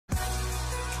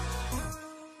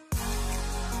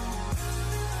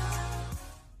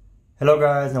Hello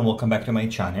guys and welcome back to my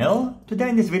channel. Today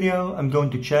in this video I'm going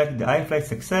to check the iFlight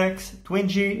SucceX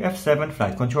TwinG F7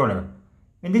 flight controller.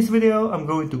 In this video I'm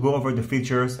going to go over the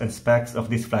features and specs of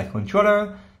this flight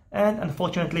controller, and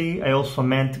unfortunately I also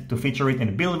meant to feature it in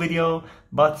a build video,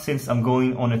 but since I'm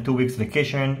going on a 2 weeks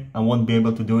vacation I won't be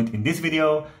able to do it in this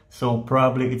video, so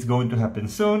probably it's going to happen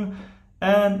soon.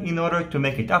 And in order to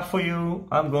make it up for you,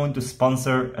 I'm going to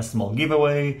sponsor a small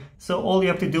giveaway. So all you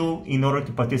have to do in order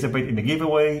to participate in the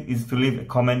giveaway is to leave a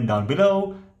comment down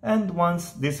below. And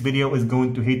once this video is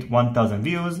going to hit 1000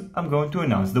 views, I'm going to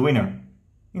announce the winner.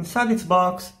 Inside its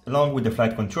box, along with the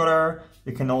flight controller,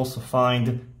 you can also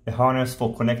find a harness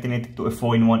for connecting it to a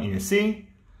 4-in-1 ESC,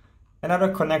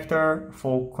 another connector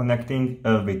for connecting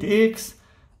a VTX,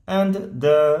 and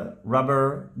the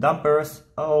rubber dampers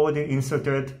are already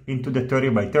inserted into the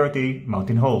 30x30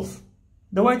 mounting holes.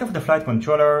 The weight of the flight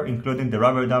controller, including the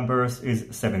rubber dampers, is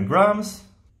 7 grams,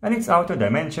 and its outer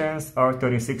dimensions are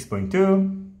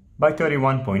 36.2 by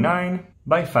 31.9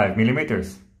 by 5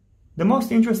 millimeters. The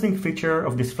most interesting feature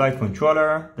of this flight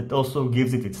controller, that also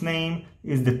gives it its name,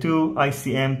 is the two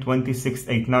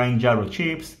ICM2689 gyro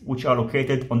chips, which are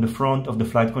located on the front of the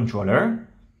flight controller.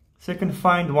 So you can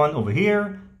find one over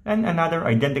here, and another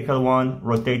identical one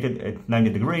rotated at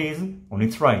 90 degrees on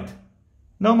its right.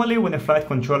 Normally when a flight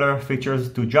controller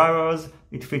features two gyros,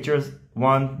 it features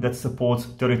one that supports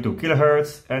 32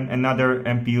 kHz and another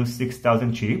MPU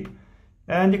 6000 chip,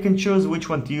 and you can choose which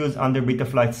one to use under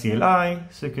Betaflight CLI,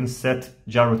 so you can set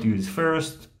gyro to use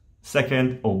first,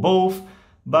 second, or both,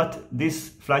 but this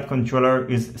flight controller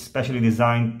is specially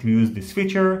designed to use this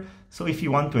feature, so if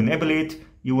you want to enable it,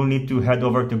 you will need to head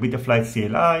over to Betaflight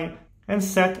CLI and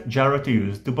set gyro to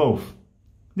use to both.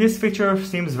 This feature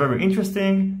seems very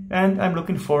interesting and I'm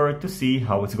looking forward to see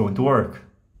how it's going to work.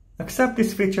 Except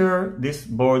this feature, this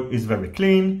board is very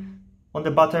clean. On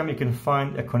the bottom you can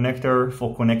find a connector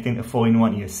for connecting a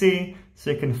 4-in-1 ESC,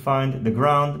 so you can find the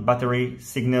ground, battery,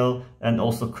 signal, and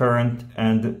also current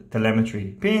and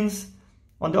telemetry pins.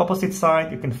 On the opposite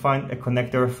side you can find a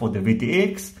connector for the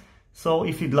VTX, so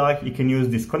if you'd like you can use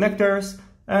these connectors.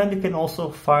 And you can also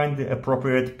find the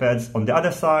appropriate pads on the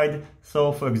other side.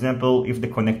 So for example, if the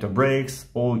connector breaks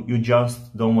or you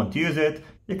just don't want to use it,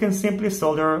 you can simply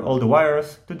solder all the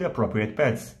wires to the appropriate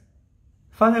pads.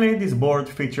 Finally, this board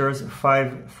features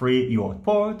 5 free UART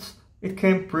ports. It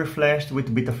came pre-flashed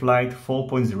with Betaflight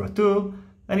 4.02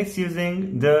 and it's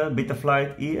using the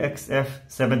Betaflight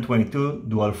EXF7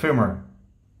 dual firmware.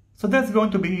 So that's going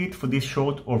to be it for this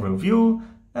short overview.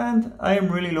 And I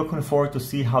am really looking forward to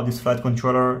see how this flight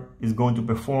controller is going to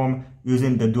perform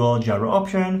using the dual gyro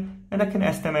option, and I can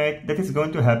estimate that it's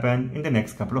going to happen in the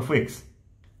next couple of weeks.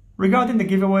 Regarding the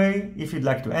giveaway, if you'd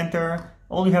like to enter,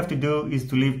 all you have to do is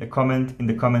to leave a comment in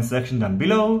the comment section down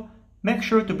below, make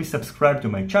sure to be subscribed to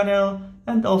my channel,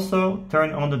 and also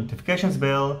turn on the notifications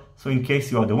bell so in case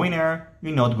you are the winner,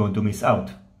 you're not going to miss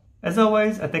out. As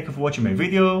always, I thank you for watching my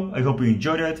video, I hope you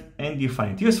enjoyed it and you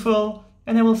find it useful,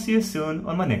 and I will see you soon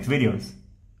on my next videos.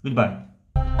 Goodbye.